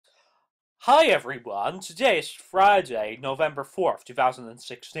Hi everyone, today is Friday, November 4th,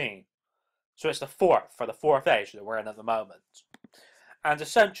 2016. So it's the 4th, for the 4th age that we're in at the moment. And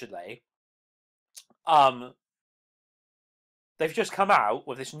essentially, um, they've just come out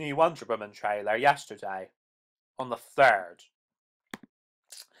with this new Wonder Woman trailer yesterday, on the 3rd.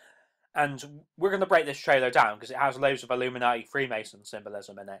 And we're going to break this trailer down because it has loads of Illuminati Freemason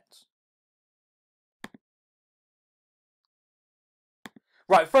symbolism in it.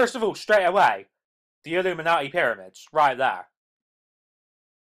 Right, first of all, straight away, the Illuminati pyramids, right there.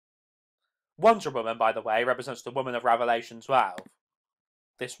 Wonder Woman, by the way, represents the woman of Revelation 12.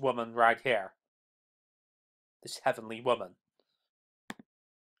 This woman right here. This heavenly woman.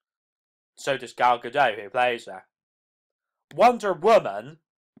 So does Gal Gadot, who plays her. Wonder Woman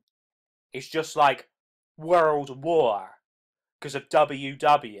is just like World War because of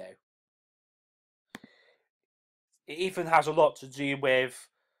WW. It even has a lot to do with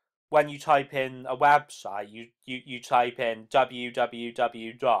when you type in a website, you type in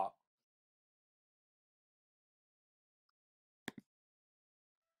www dot.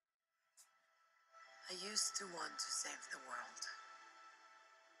 I used to want to save the world.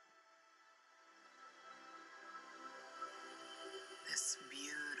 This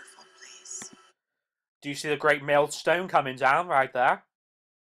beautiful place. Do you see the great millstone coming down right there?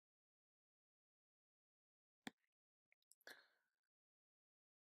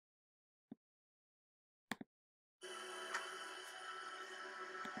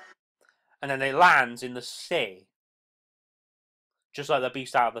 And then it lands in the sea. Just like the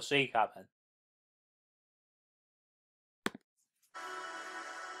beast out of the sea coming.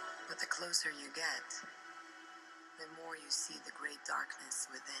 But the closer you get, the more you see the great darkness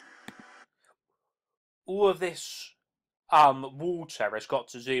within. All of this water has got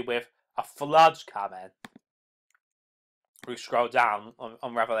to do with a flood coming. We scroll down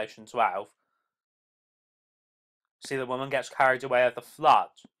on Revelation 12. See, the woman gets carried away with the flood.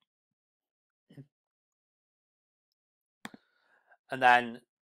 And then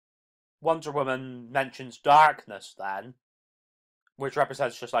Wonder Woman mentions darkness then, which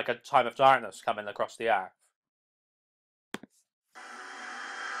represents just like a time of darkness coming across the earth.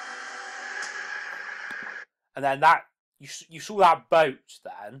 And then that, you saw that boat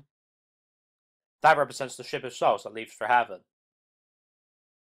then, that represents the ship of souls that leaves for heaven.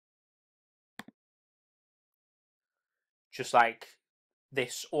 Just like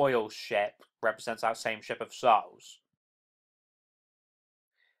this oil ship represents that same ship of souls.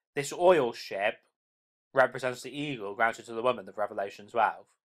 This oil ship represents the eagle granted to the woman of Revelation 12.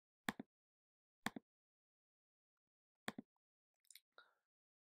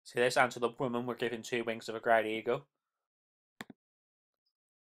 See this? And to the woman were given 2 wings of a great eagle.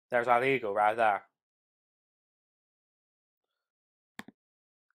 There's that eagle right there.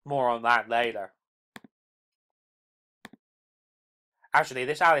 More on that later. Actually,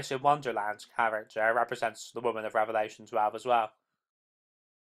 this Alice in Wonderland character represents the woman of Revelation 12 as well.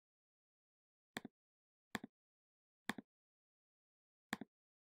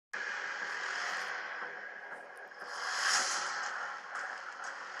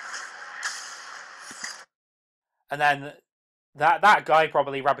 And then that guy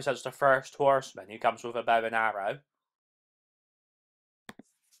probably represents the first horseman who comes with a bow and arrow.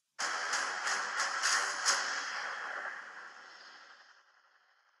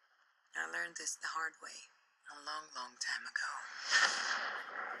 I learned this the hard way, a long, long time ago.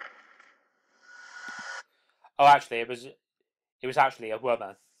 Oh, actually, it was actually a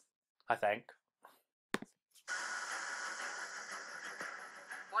woman, I think.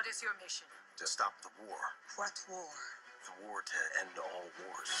 What is your mission? To stop the war. What war? The war to end all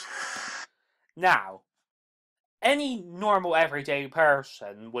wars. Now, any normal everyday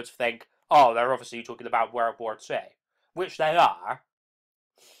person would think, oh, they're obviously talking about World War II, which they are.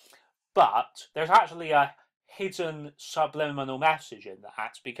 But there's actually a hidden subliminal message in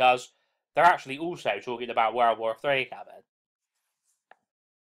that because they're actually also talking about World War III coming.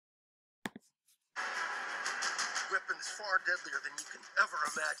 Weapons far deadlier than you can ever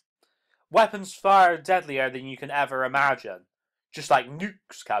imagine. Weapons far deadlier than you can ever imagine. Just like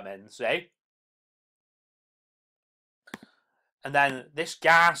nukes come in, see? And then this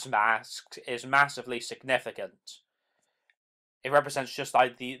gas mask is massively significant. It represents just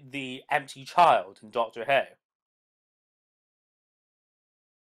like the empty child in Doctor Who.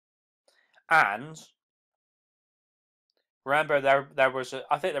 And remember, there was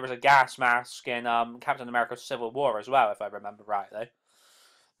I think there was a gas mask in Captain America's Civil War as well, if I remember rightly.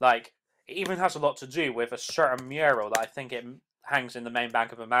 Like, it even has a lot to do with a certain mural that I think it hangs in the main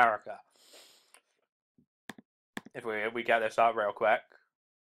Bank of America. If we get this out real quick.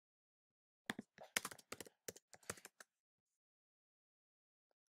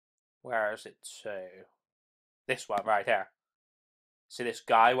 Where is it to? This one right here. See this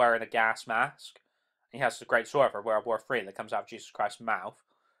guy wearing a gas mask? He has the great sword for World War III that comes out of Jesus Christ's mouth.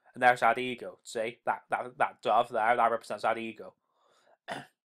 And there's that eagle. See? That dove there, that represents that eagle.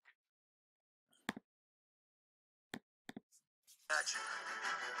 Magic.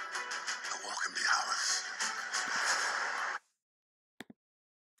 The wall can be ours.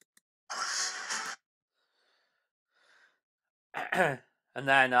 And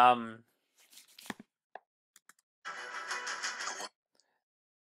then, I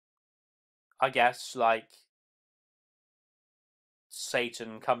guess, like,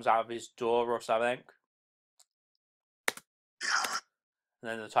 Satan comes out of his door or something. And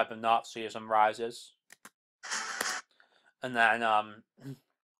then the type of Nazism rises. And then,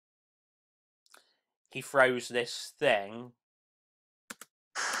 he throws this thing,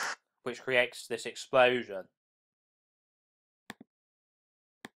 which creates this explosion.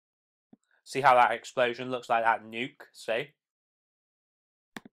 See how that explosion looks like that nuke? See?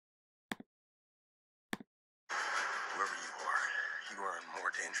 Whoever you are in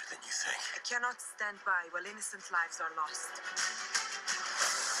more danger than you think. I cannot stand by while innocent lives are lost.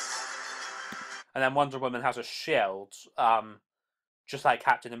 And then Wonder Woman has a shield, just like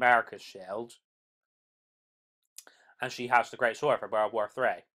Captain America's shield. And she has the great sword for World War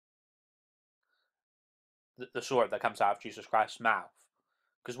III. The sword that comes out of Jesus Christ's mouth.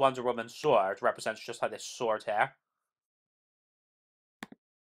 Because Wonder Woman's sword represents just like this sword here.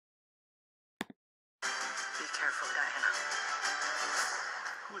 Be careful, Diana.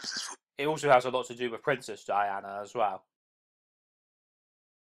 Who is this? It also has a lot to do with Princess Diana as well.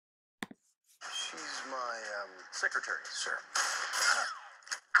 She's my secretary, sir.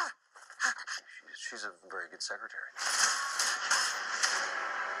 She's a very good secretary.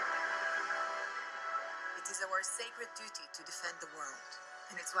 It is our sacred duty to defend the world,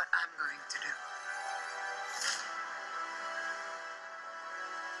 and it's what I'm going to do.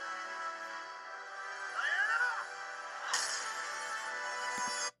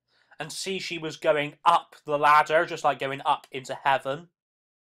 And see, she was going up the ladder, just like going up into heaven.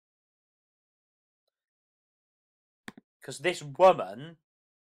 Because this woman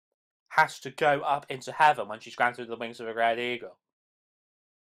has to go up into heaven when she's gone through the wings of a great eagle.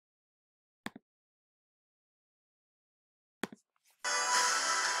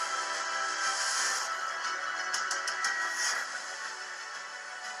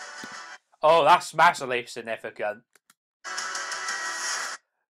 Oh, that's massively significant.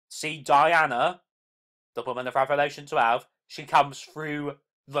 See, Diana, the woman of Revelation 12, she comes through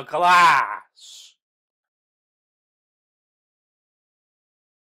the glass.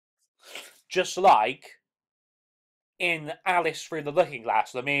 Just like in Alice Through the Looking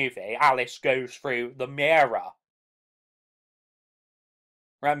Glass, the movie, Alice goes through the mirror.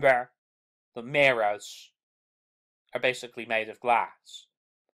 Remember, the mirrors are basically made of glass.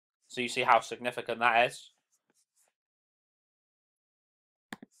 So you see how significant that is?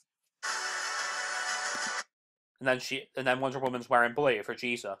 And then Wonder Woman's wearing blue for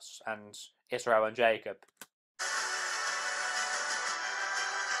Jesus and Israel and Jacob.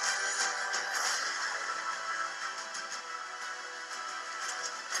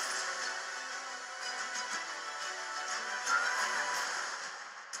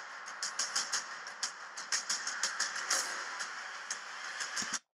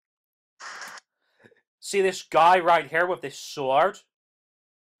 See this guy right here with this sword?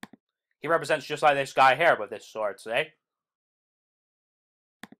 He represents just like this guy here with this sword, see?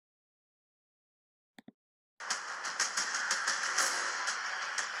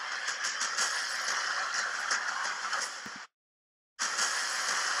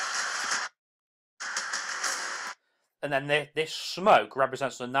 And then this smoke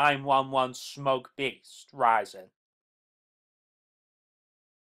represents the 911 smoke beast rising.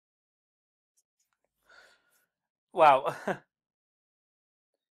 Well,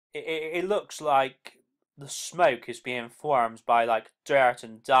 it looks like the smoke is being formed by like dirt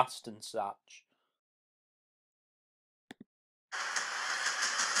and dust and such.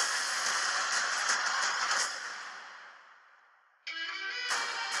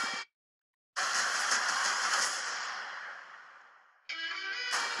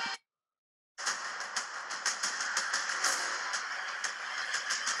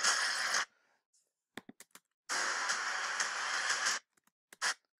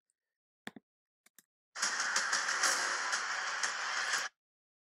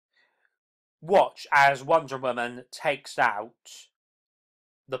 Watch as Wonder Woman takes out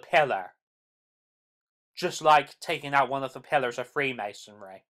the pillar. Just like taking out one of the pillars of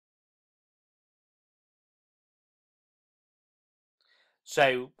Freemasonry.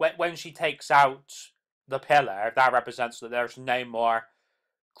 So when she takes out the pillar, that represents that there's no more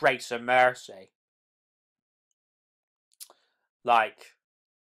grace and mercy. Like,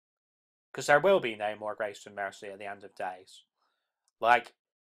 because there will be no more grace and mercy at the end of days. Like,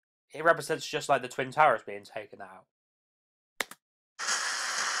 it represents just like the Twin Towers being taken out.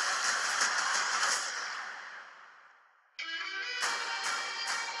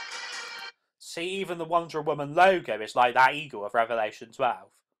 See, even the Wonder Woman logo is like that eagle of Revelation 12.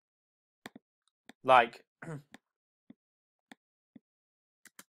 Like,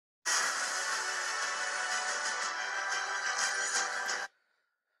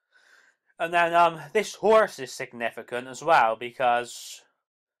 and then this horse is significant as well because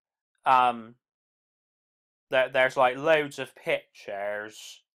there's like loads of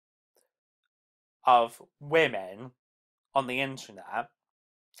pictures of women on the internet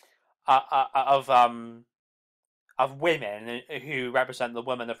of women who represent the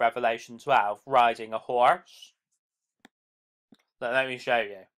woman of Revelation 12 riding a horse. Let me show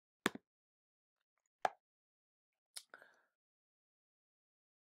you.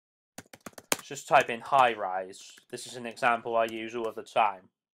 Just type in high rise. This is an example I use all of the time.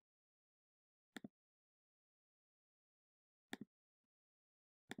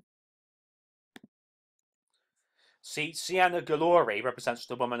 See, Sienna Glory represents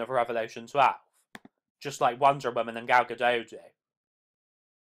the woman of Revelation 12, just like Wonder Woman and Gal Gadot do.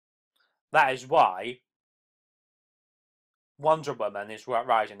 That is why Wonder Woman is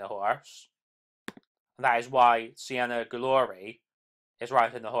riding the horse. And that is why Sienna Glory is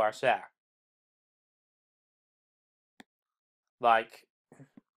riding the horse there. Like,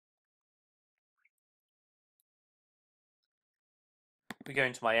 we go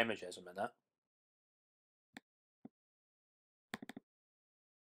into my images a minute.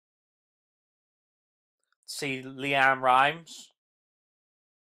 See Leanne Rimes?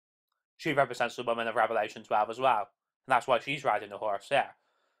 She represents the woman of Revelation 12 as well. And that's why she's riding the horse there.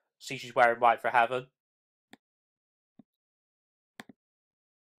 See, she's wearing white for heaven.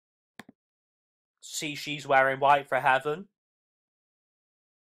 See, she's wearing white for heaven.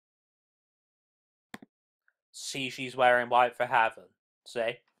 See, she's wearing white for heaven.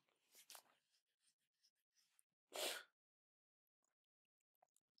 See?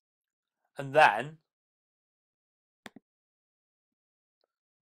 And then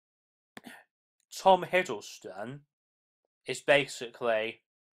Tom Hiddleston is basically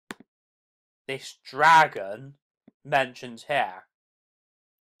this dragon mentioned here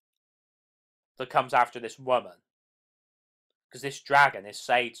that comes after this woman. Because this dragon is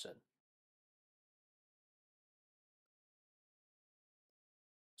Satan.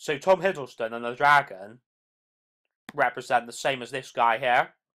 So Tom Hiddleston and the dragon represent the same as this guy here.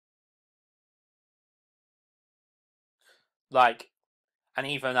 Like, and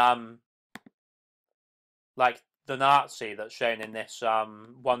even like the Nazi that's shown in this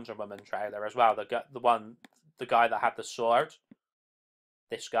Wonder Woman trailer as well. The guy that had the sword.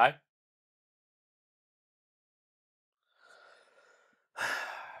 This guy.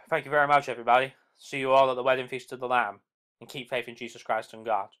 Thank you very much, everybody. See you all at the wedding feast of the Lamb, and keep faith in Jesus Christ and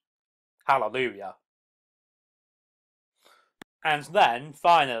God. Hallelujah. And then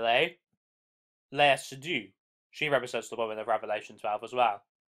finally, Léa Seydoux. She represents the woman of Revelation 12 as well.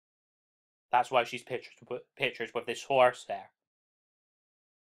 That's why she's pictured with this horse there.